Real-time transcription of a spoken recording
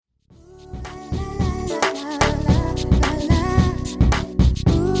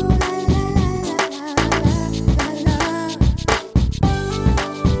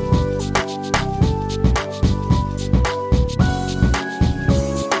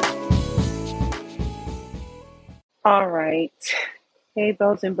All right. Hey,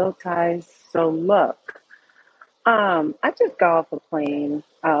 bows and bow ties. So look, I just got off a plane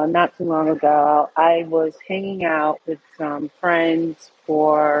not too long ago. I was hanging out with some friends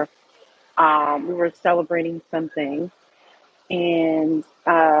for we were celebrating something, and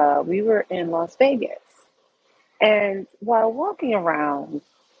we were in Las Vegas. And while walking around,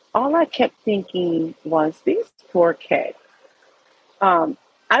 all I kept thinking was these poor kids. Um,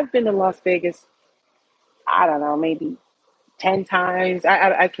 I've been to Las Vegas, I don't know, maybe 10 times.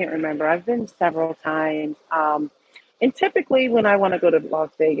 I can't remember. I've been several times. And typically, when I want to go to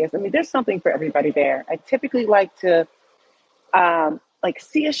Las Vegas, I mean, there's something for everybody there. I typically like to like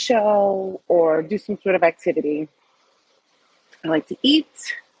see a show or do some sort of activity. I like to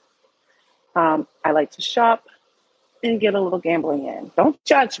eat. I like to shop and get a little gambling in. Don't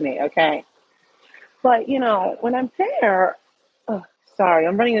judge me, okay? But when I'm there, oh, sorry,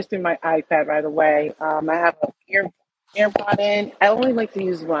 I'm running this through my iPad right away. I have a earbud in. I only like to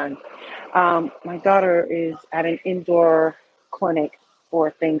use one. My daughter is at an indoor clinic for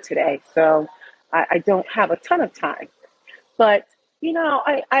a thing today, so I don't have a ton of time. But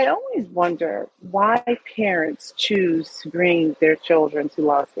I always wonder why parents choose to bring their children to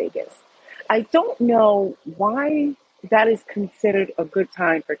Las Vegas. I don't know why that is considered a good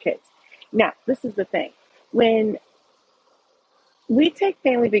time for kids. Now, this is the thing. When we take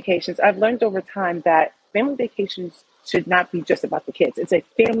family vacations, I've learned over time that family vacations should not be just about the kids. It's a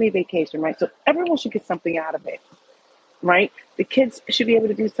family vacation, right? So everyone should get something out of it, right? The kids should be able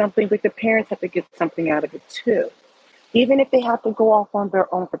to do something, but the parents have to get something out of it too. Even if they have to go off on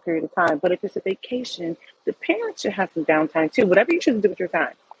their own for a period of time. But if it's a vacation, the parents should have some downtime too. Whatever you choose to do with your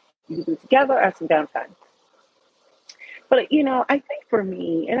time, you can do it together or have some downtime. But I think for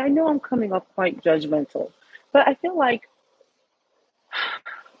me, and I know I'm coming off quite judgmental, but I feel like,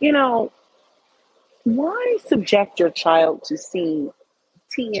 you know, why subject your child to seeing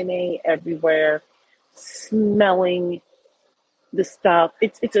TNA everywhere, smelling the stuff?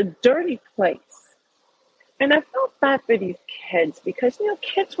 It's a dirty place. And I felt bad for these kids because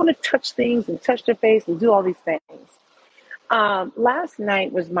kids want to touch things and touch their face and do all these things. Last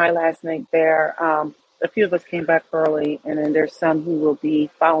night was my last night there. A few of us came back early, and then there's some who will be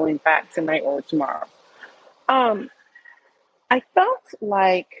following back tonight or tomorrow. Um, I felt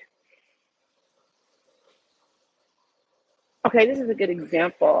like, okay, this is a good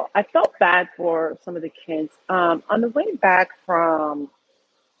example. I felt bad for some of the kids. On the way back from,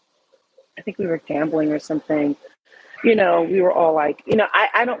 I think we were gambling or something, we were all like,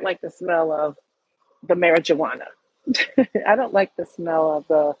 I don't like the smell of the marijuana. I don't like the smell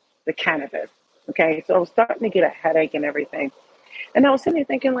of the cannabis. Okay. So I was starting to get a headache and everything. And I was sitting there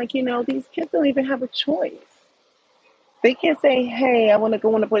thinking, like, these kids don't even have a choice. They can't say, hey, I want to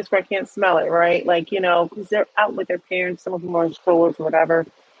go in a place where I can't smell it, right? Like, because they're out with their parents, some of them are in strollers or whatever.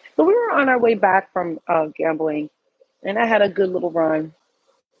 But we were on our way back from gambling, and I had a good little run.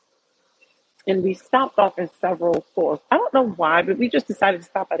 And we stopped off in several stores. I don't know why, but we just decided to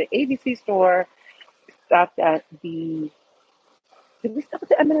stop at an ABC store, stopped at the did we stop at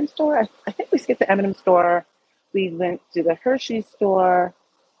the M&M store? I think we skipped the M&M store. We went to the Hershey store.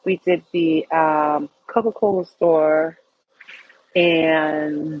 We did the Coca-Cola store.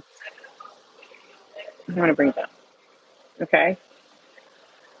 And I'm going to bring it up. Okay.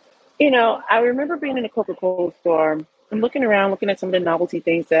 I remember being in a Coca-Cola store and looking around, looking at some of the novelty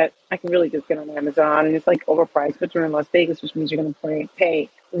things that I can really just get on Amazon. And it's like overpriced, but you're in Las Vegas, which means you're going to pay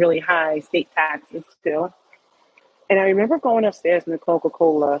really high state taxes too. And I remember going upstairs in the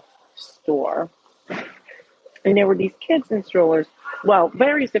Coca-Cola store, and there were these kids in strollers, well,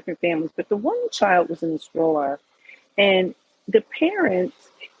 various different families, but the one child was in the stroller, and the parents,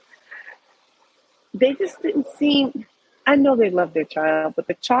 they just didn't seem, I know they loved their child, but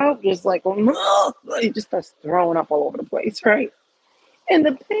the child was like, oh, he just starts throwing up all over the place, right? And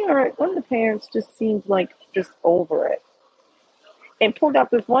one of the parents just seemed like just over it and pulled out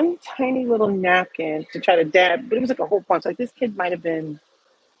this one tiny little napkin to try to dab, but it was like a whole bunch. Like this kid might have been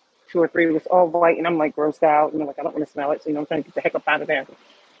two or three. It was all white, and I'm like grossed out. Like I don't want to smell it, so I'm trying to get the heck up out of there.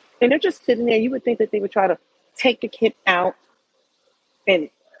 And they're just sitting there. You would think that they would try to take the kid out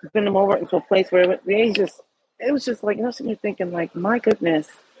and bring them over into a place where it was just like sitting there thinking like, my goodness,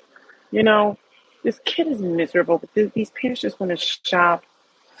 you know, this kid is miserable, but these parents just want to shop.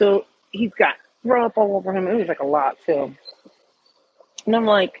 So he's got throw up all over him. It was like a lot too. And I'm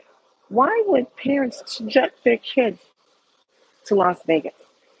like, why would parents subject their kids to Las Vegas?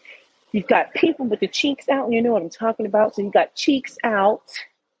 You've got people with the cheeks out, and you know what I'm talking about. So you've got cheeks out,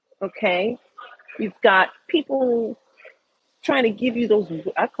 okay? You've got people trying to give you those,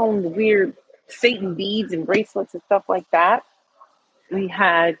 I call them the weird Satan beads and bracelets and stuff like that. We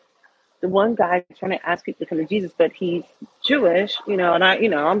had the one guy trying to ask people to come to Jesus, but he's Jewish, and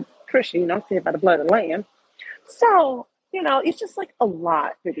I'm Christian, I'm saved by the blood of the Lamb. So, it's just like a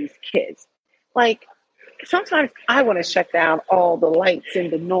lot for these kids. Like, sometimes I want to shut down all the lights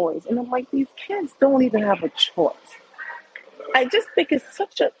and the noise. And I'm like, these kids don't even have a choice. I just think it's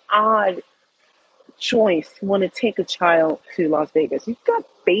such an odd choice to want to take a child to Las Vegas. You've got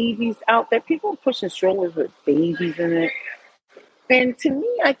babies out there. People are pushing strollers with babies in it. And to me,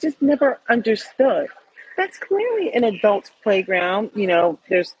 I just never understood. That's clearly an adult playground.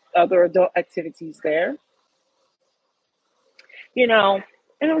 There's other adult activities there. And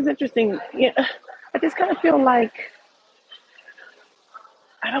it was interesting. I just kind of feel like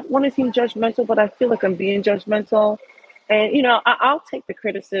I don't want to seem judgmental, but I feel like I'm being judgmental. And, I'll take the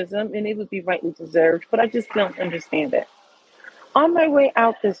criticism and it would be rightly deserved, but I just don't understand it. On my way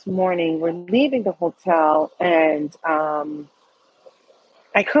out this morning, we're leaving the hotel and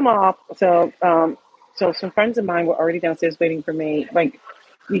I come off. So some friends of mine were already downstairs waiting for me. Like,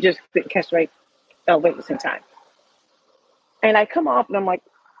 you just didn't catch the right wait at the same time. And I come off and I'm like,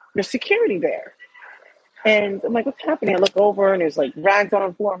 there's security there. And I'm like, what's happening? I look over and there's like rags on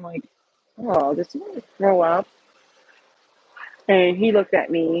the floor. I'm like, oh, does someone throw up? And he looked at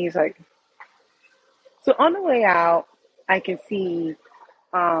me. He's like, so on the way out, I can see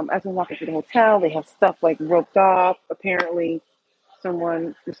as I'm walking through the hotel, they have stuff like roped off. Apparently,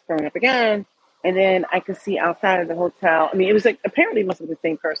 someone was throwing up again. And then I could see outside of the hotel. I mean, it was like, apparently it must have been the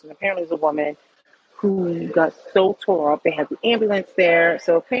same person. Apparently it was a woman who got so tore up. They had the ambulance there.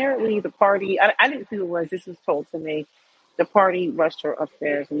 So apparently the party, I didn't see who it was. This was told to me. The party rushed her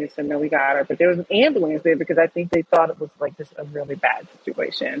upstairs and they said, no, we got her. But there was an ambulance there because I think they thought it was like just a really bad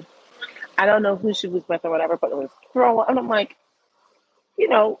situation. I don't know who she was with or whatever, but it was throwing. And I'm like,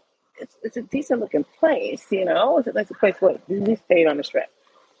 it's a decent looking place, It's a nice place. Look, we stayed on the strip.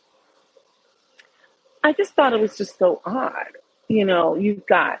 I just thought it was just so odd. You've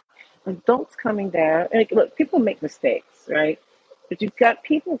got adults coming there. And look, people make mistakes, right? But you've got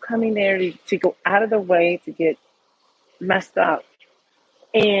people coming there to go out of their way to get messed up.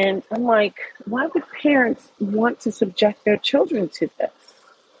 And I'm like, why would parents want to subject their children to this?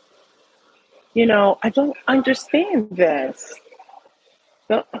 I don't understand this.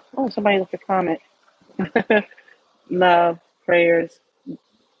 So, somebody left a comment. Love, prayers.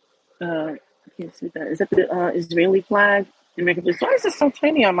 I can't see that. Is that the Israeli flag? American flag. Why is it so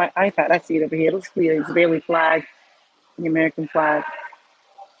tiny on my iPad? I see it over here. Let's see the Israeli flag, the American flag.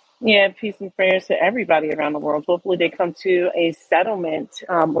 Yeah, peace and prayers to everybody around the world. Hopefully they come to a settlement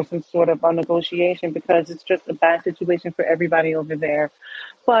or some sort of a negotiation because it's just a bad situation for everybody over there.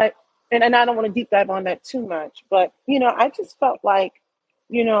 But, and I don't want to deep dive on that too much, but, I just felt like,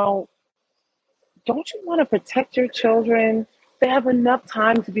 don't you want to protect your children? They have enough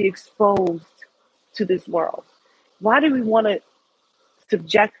time to be exposed to this world. Why do we want to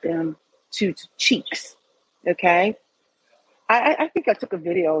subject them to cheeks? Okay. I think I took a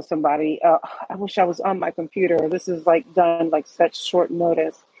video of somebody. I wish I was on my computer. This is like done like such short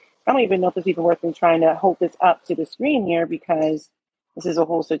notice. I don't even know if it's even worth me trying to hold this up to the screen here because this is a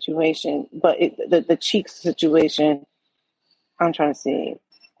whole situation. But the cheeks situation, I'm trying to see.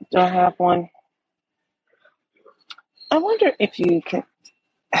 Do I have one? I wonder if you can.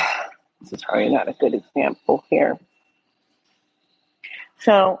 This is probably not a good example here.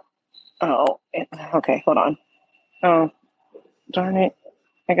 So, okay, hold on. Oh, darn it.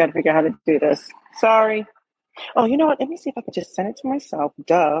 I got to figure out how to do this. Sorry. Oh, you know what? Let me see if I can just send it to myself.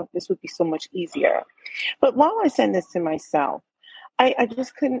 Duh. This would be so much easier. But while I send this to myself, I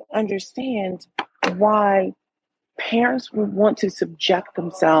just couldn't understand why parents would want to subject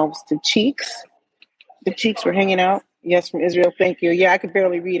themselves to cheeks. The cheeks were hanging out. Yes, from Israel. Thank you. Yeah, I could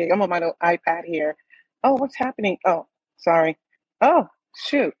barely read it. I'm on my little iPad here. Oh, what's happening? Oh, sorry. Oh,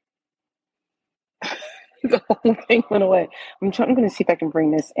 shoot. The whole thing went away. I'm going to see if I can bring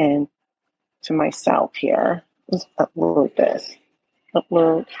this in to myself here. Let's upload this.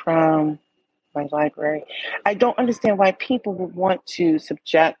 Upload from my library. I don't understand why people would want to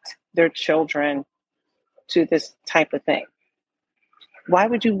subject their children to this type of thing. Why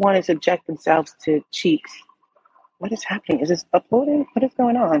would you want to subject themselves to cheeks? What is happening? Is this uploading? What is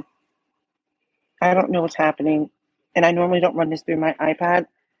going on? I don't know what's happening. And I normally don't run this through my iPad.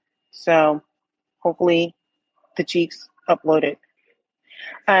 So hopefully the cheeks uploaded.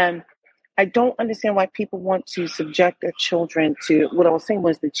 I don't understand why people want to subject their children to, what I was saying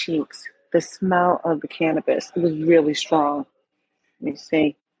was the cheeks, the smell of the cannabis. It was really strong. Let me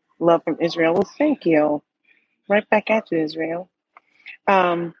see. Love from Israel. Well, thank you. Right back at you, Israel.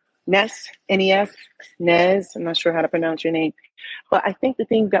 Ness, N-E-S, Nez, I'm not sure how to pronounce your name. But I think the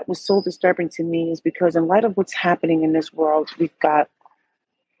thing that was so disturbing to me is because in light of what's happening in this world, we've got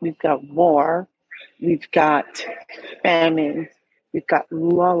war, we've got famine, we've got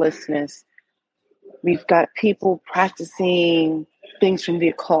lawlessness, we've got people practicing things from the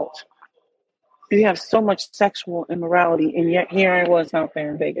occult. We have so much sexual immorality, and yet here I was out there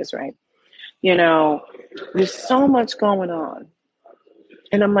in Vegas, right? You know, there's so much going on.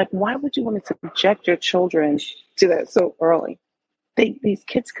 And I'm like, why would you want to subject your children to that so early? These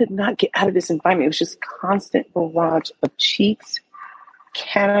kids could not get out of this environment. It was just constant barrage of cheeks,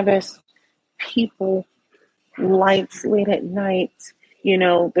 cannabis, people, lights late at night.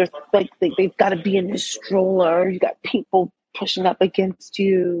 There's like they've got to be in this stroller. You got people pushing up against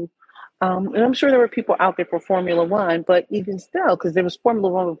you. And I'm sure there were people out there for Formula One, but even still, because there was Formula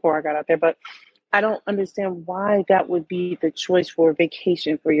One before I got out there, but I don't understand why that would be the choice for a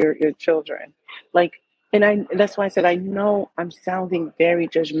vacation for your children. That's why I said I know I'm sounding very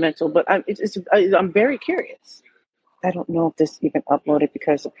judgmental, but I'm very curious. I don't know if this even uploaded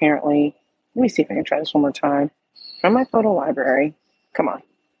because apparently, let me see if I can try this one more time. From my photo library. Come on.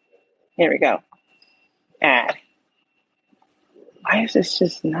 Here we go. Add. Why is this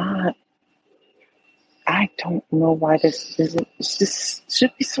just not? I don't know why this isn't. This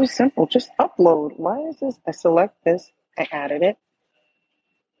should be so simple. Just upload. Why is this? I select this. I added it.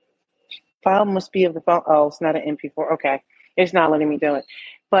 File must be of the file. Oh, it's not an MP4. Okay. It's not letting me do it.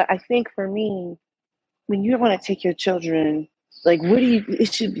 But I think for me, when you want to take your children,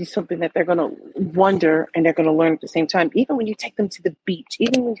 it should be something that they're going to wonder and they're going to learn at the same time. Even when you take them to the beach,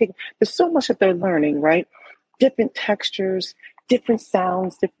 there's so much that they're learning, right? Different textures, different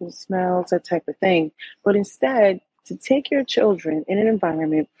sounds, different smells, that type of thing. But instead, to take your children in an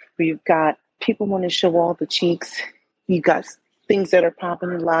environment where you've got people want to show all the cheeks, you've got things that are popping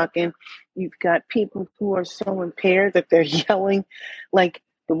and locking, you've got people who are so impaired that they're yelling. Like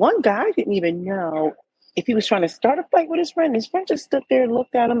the one guy didn't even know if he was trying to start a fight with his friend. His friend just stood there and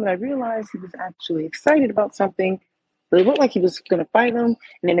looked at him, and I realized he was actually excited about something. But it looked like he was going to fight him, and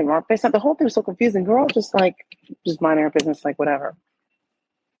then they were face out. The whole thing was so confusing. We're all just minding our business, like whatever.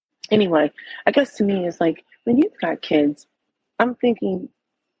 Anyway, I guess to me, it's like when you've got kids, I'm thinking,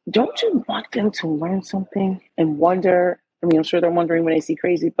 don't you want them to learn something and wonder? I mean, I'm sure they're wondering when they see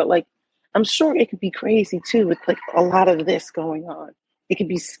crazy, but I'm sure it could be crazy too with a lot of this going on. It could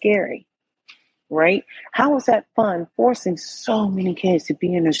be scary. Right? How is that fun forcing so many kids to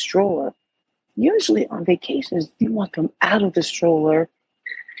be in a stroller? Usually on vacations, you want them out of the stroller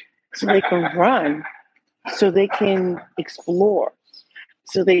so they can run, so they can explore,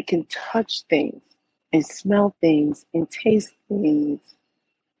 so they can touch things and smell things and taste things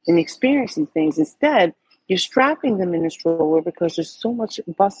and experience these things. Instead, you're strapping them in a stroller because there's so much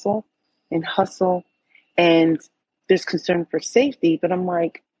bustle and hustle and there's concern for safety. But I'm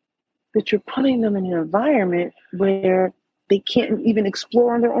like, but you're putting them in an environment where they can't even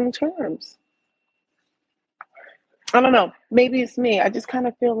explore on their own terms. I don't know. Maybe it's me. I just kind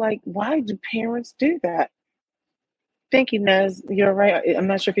of feel like, why do parents do that? Thank you, Nez. You're right. I'm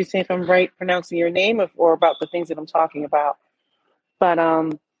not sure if you're saying if I'm right pronouncing your name or about the things that I'm talking about. But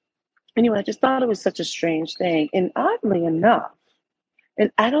anyway, I just thought it was such a strange thing. And oddly enough, and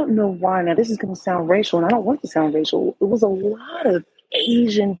I don't know why. Now, this is going to sound racial, and I don't want to sound racial. It was a lot of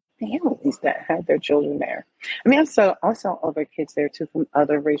Asian families that had their children there. I mean, I saw other kids there too from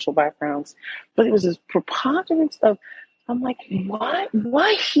other racial backgrounds, but it was this preponderance of, I'm like,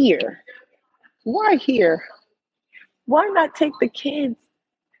 why here? Why here? Why not take the kids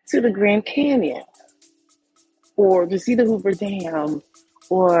to the Grand Canyon or to see the Hoover Dam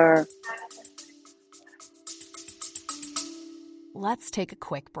or... Let's take a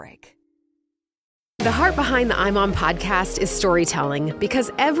quick break. The heart behind the iMom podcast is storytelling,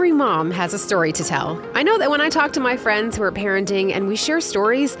 because every mom has a story to tell. I know that when I talk to my friends who are parenting and we share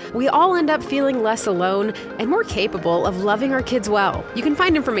stories, we all end up feeling less alone and more capable of loving our kids well. You can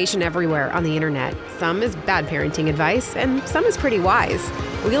find information everywhere on the internet. Some is bad parenting advice, and some is pretty wise.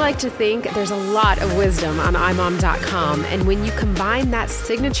 We like to think there's a lot of wisdom on imom.com, and when you combine that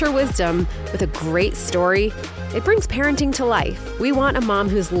signature wisdom with a great story, it brings parenting to life. We want a mom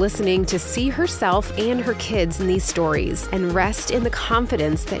who's listening to see herself and her kids in these stories and rest in the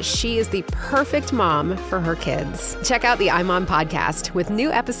confidence that she is the perfect mom for her kids. Check out the iMom podcast with new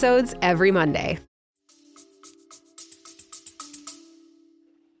episodes every Monday.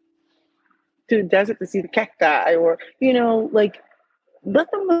 To the desert to see the cacti, or,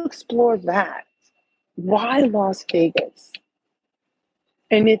 let them explore that. Why Las Vegas?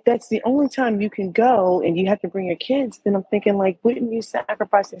 And if that's the only time you can go and you have to bring your kids, then I'm thinking, like, wouldn't you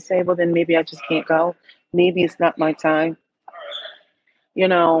sacrifice and say, well, then maybe I just can't go? Maybe it's not my time. You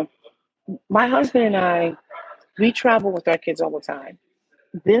know, my husband and I, we travel with our kids all the time.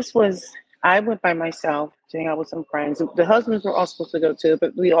 I went by myself to hang out with some friends. The husbands were all supposed to go too,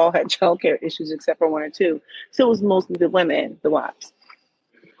 but we all had childcare issues except for one or two. So it was mostly the women, the wives.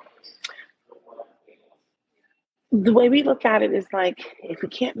 The way we look at it is like, if we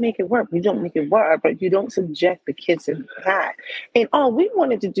can't make it work, we don't make it work, but you don't subject the kids to that. And all we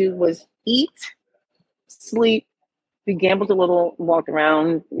wanted to do was eat, sleep. We gambled a little, walked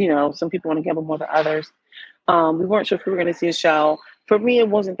around. Some people want to gamble more than others. We weren't sure if we were going to see a show. For me, it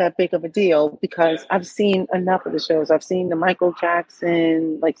wasn't that big of a deal because I've seen enough of the shows. I've seen the Michael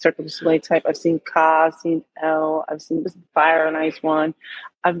Jackson, like Cirque du Soleil type. I've seen Ka, I've seen Elle. I've seen this Fire and Ice one.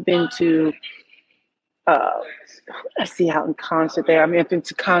 I've been to I see out in concert there. I mean, I've been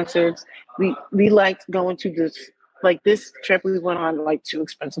to concerts. We liked going to this trip we went on, like, two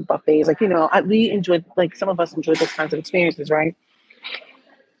expensive buffets. Like, we enjoyed, like, some of us enjoyed those kinds of experiences, right?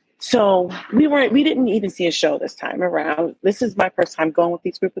 So we didn't even see a show this time around. This is my first time going with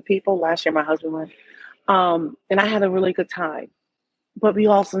these group of people. Last year my husband went. And I had a really good time. But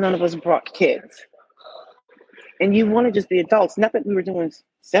none of us brought kids. And you want to just be adults. Not that we were doing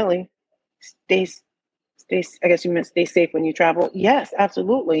silly. I guess you meant stay safe when you travel. Yes,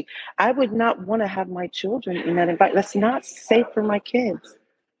 absolutely. I would not want to have my children in that environment. That's not safe for my kids,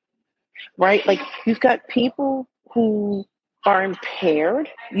 right? Like, you've got people who are impaired.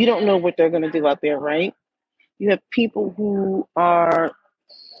 You don't know what they're going to do out there, right? You have people who are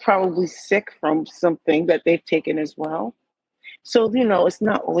probably sick from something that they've taken as well. So, it's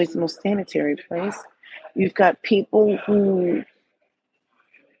not always the most sanitary place. You've got people who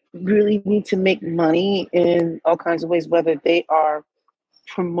really need to make money in all kinds of ways, whether they are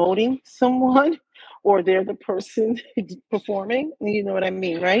promoting someone or they're the person performing. You know what I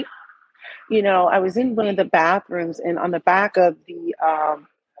mean, right? I was in one of the bathrooms, and on the back of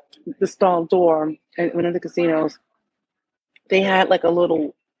the stall door at one of the casinos, they had like a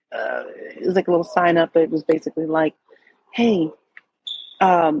little, it was like a little sign up that was basically like, hey,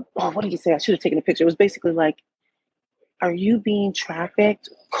 what did you say? I should have taken a picture. It was basically like, are you being trafficked?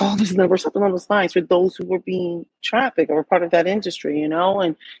 Call this number, something on those lines, for those who were being trafficked or were part of that industry,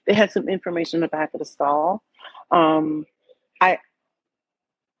 and they had some information in the back of the stall. I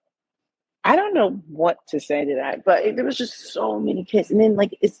don't know what to say to that, but there was just so many kids. And then,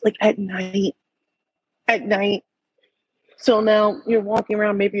 like, it's like at night. So now you're walking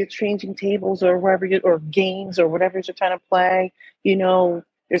around, maybe you're changing tables or or games or whatever you're trying to play.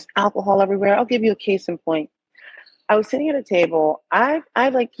 There's alcohol everywhere. I'll give you a case in point. I was sitting at a table. I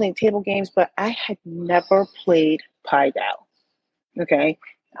like playing table games, but I had never played Pai Dao. Okay.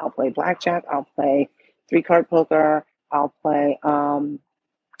 I'll play blackjack. I'll play 3-card poker. I'll play, I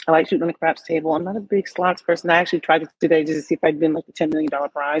like shooting on the craps table. I'm not a big slots person. I actually tried it today just to see if I'd win like the $10 million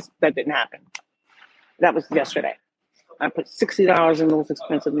prize. That didn't happen. That was yesterday. I put $60 in those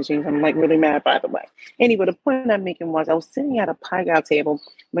expensive machines. I'm like really mad, by the way. Anyway, the point I'm making was I was sitting at a Pai Dao table.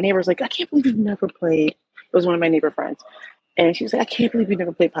 My neighbor was like, I can't believe you've never played. It was one of my neighbor friends. And she was like, I can't believe you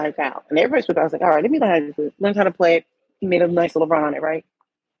never played Pai Dao. And everybody's with I was like, all right, let me learn how to play it. He made a nice little run on it, right?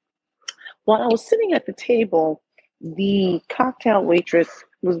 While I was sitting at the table, the cocktail waitress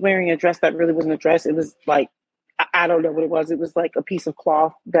was wearing a dress that really wasn't a dress. It was like, I don't know what it was. It was like a piece of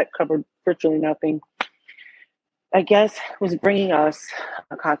cloth that covered virtually nothing. I guess was bringing us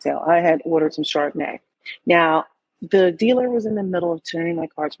a cocktail. I had ordered some Chardonnay. Now, the dealer was in the middle of turning my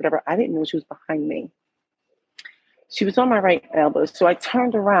cards, whatever. I didn't know she was behind me. She was on my right elbow. So I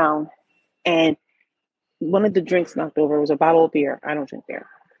turned around and one of the drinks knocked over. It was a bottle of beer. I don't drink beer.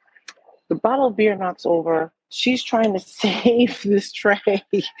 The bottle of beer knocks over. She's trying to save this tray.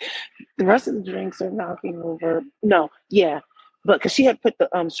 The rest of the drinks are knocking over. No, yeah. But because she had put the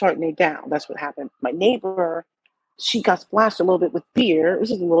Chardonnay down. That's what happened. My neighbor, she got splashed a little bit with beer. It was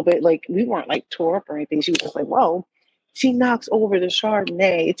just a little bit like, we weren't like tore up or anything. She was just like, whoa. She knocks over the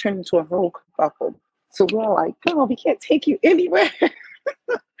Chardonnay. It turned into a whole kerfuffle. So we're all like, oh, we can't take you anywhere.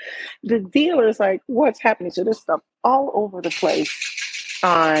 The dealer's like, what's happening? So there's stuff all over the place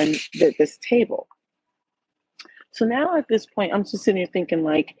on this table. So now at this point, I'm just sitting here thinking,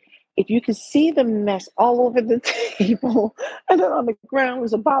 like, if you could see the mess all over the table, and then on the ground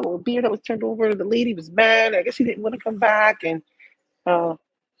was a bottle of beer that was turned over. The lady was mad. I guess she didn't want to come back. And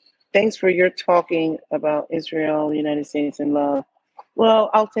thanks for your talking about Israel, the United States, and love. Well,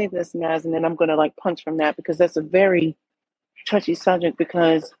 I'll say this, Naz, and then I'm going to like punch from that because that's a very touchy subject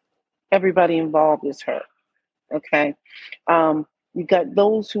because everybody involved is hurt. Okay. You got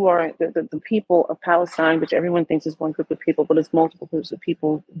those who are the people of Palestine, which everyone thinks is one group of people, but it's multiple groups of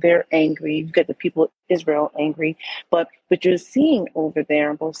people. They're angry. You've got the people of Israel angry. But you're seeing over there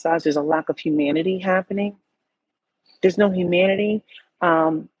on both sides, there's a lack of humanity happening. There's no humanity.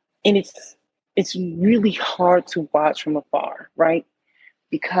 And it's really hard to watch from afar, right?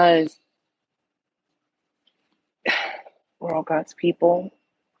 Because we're all God's people.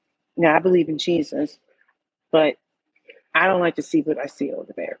 Now, I believe in Jesus, but I don't like to see what I see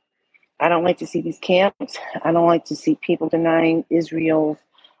over there. I don't like to see these camps. I don't like to see people denying Israel's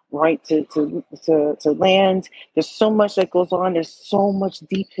right to land. There's so much that goes on. There's so much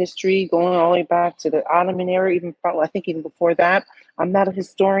deep history going all the way back to the Ottoman era, even probably, I think even before that. I'm not a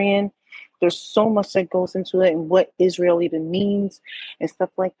historian. There's so much that goes into it and what Israel even means and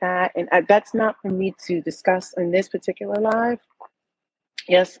stuff like that. And that's not for me to discuss in this particular live.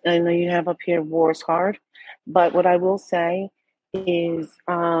 Yes, I know you have up here, war is hard. But what I will say is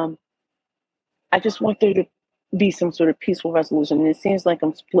I just want there to be some sort of peaceful resolution. And it seems like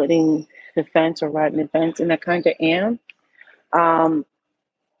I'm splitting the fence or riding the fence, and I kind of am.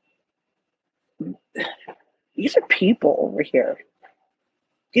 These are people over here.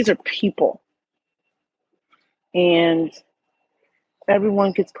 These are people. And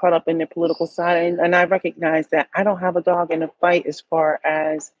everyone gets caught up in their political side. And I recognize that I don't have a dog in the fight as far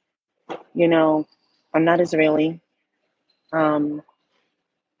as, I'm not Israeli. I'm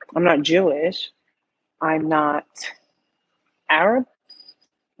not Jewish. I'm not Arab.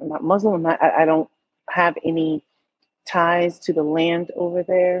 I'm not Muslim. I don't have any ties to the land over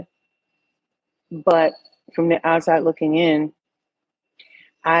there. But from the outside looking in,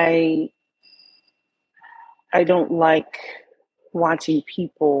 I don't like watching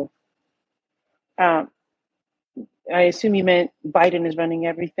people. I assume you meant Biden is running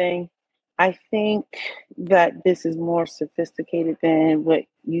everything. I think that this is more sophisticated than what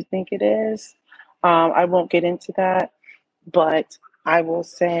you think it is. I won't get into that, but I will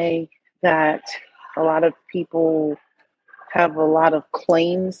say that a lot of people have a lot of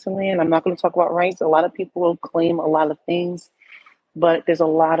claims to land. I'm not going to talk about rights. A lot of people will claim a lot of things, but there's a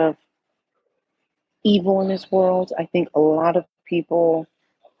lot of evil in this world. I think a lot of people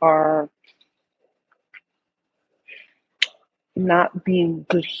are not being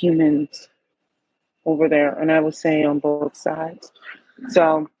good humans over there, and I would say on both sides.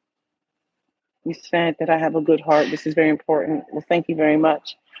 So you said that I have a good heart. This is very important. Well, thank you very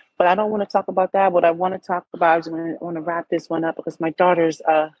much. But I don't want to talk about that. What I want to talk about is I want to wrap this one up because my daughter's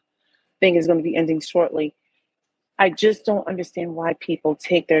thing is going to be ending shortly. I just don't understand why people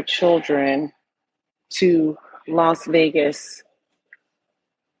take their children to Las Vegas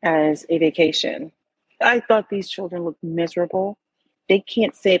as a vacation. I thought these children looked miserable. They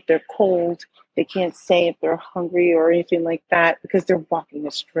can't say if they're cold. They can't say if they're hungry or anything like that because they're walking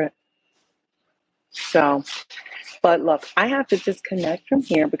a strip. So, but look, I have to disconnect from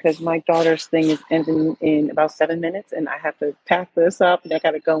here because my daughter's thing is ending in about 7 minutes and I have to pack this up and I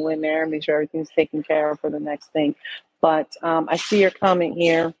got to go in there and make sure everything's taken care of for the next thing. But I see your comment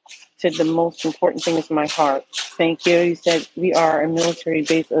here to the most important thing is my heart. Thank you. You said we are a military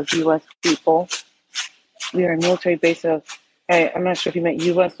base of U.S. people. We are a military base of, I'm not sure if you meant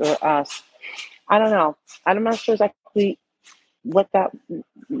U.S. or us. I don't know. I'm not sure exactly what that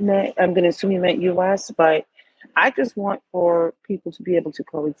meant. I'm going to assume you meant U.S., but I just want for people to be able to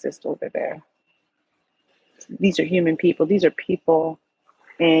coexist over there. These are human people. These are people.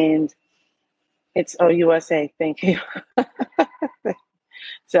 And it's USA. Thank you.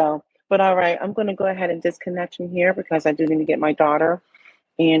 So, but all right, I'm going to go ahead and disconnect from here because I do need to get my daughter.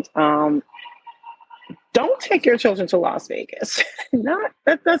 And don't take your children to Las Vegas.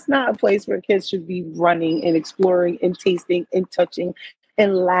 That's not a place where kids should be running and exploring and tasting and touching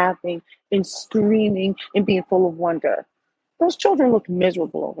and laughing and screaming and being full of wonder. Those children look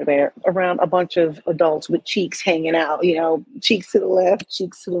miserable over there around a bunch of adults with cheeks hanging out, cheeks to the left,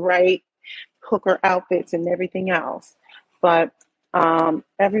 cheeks to the right, hooker outfits and everything else. But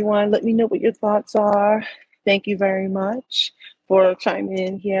everyone, let me know what your thoughts are. Thank you very much for chiming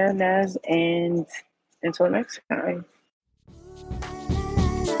in here, Nez, and until next time.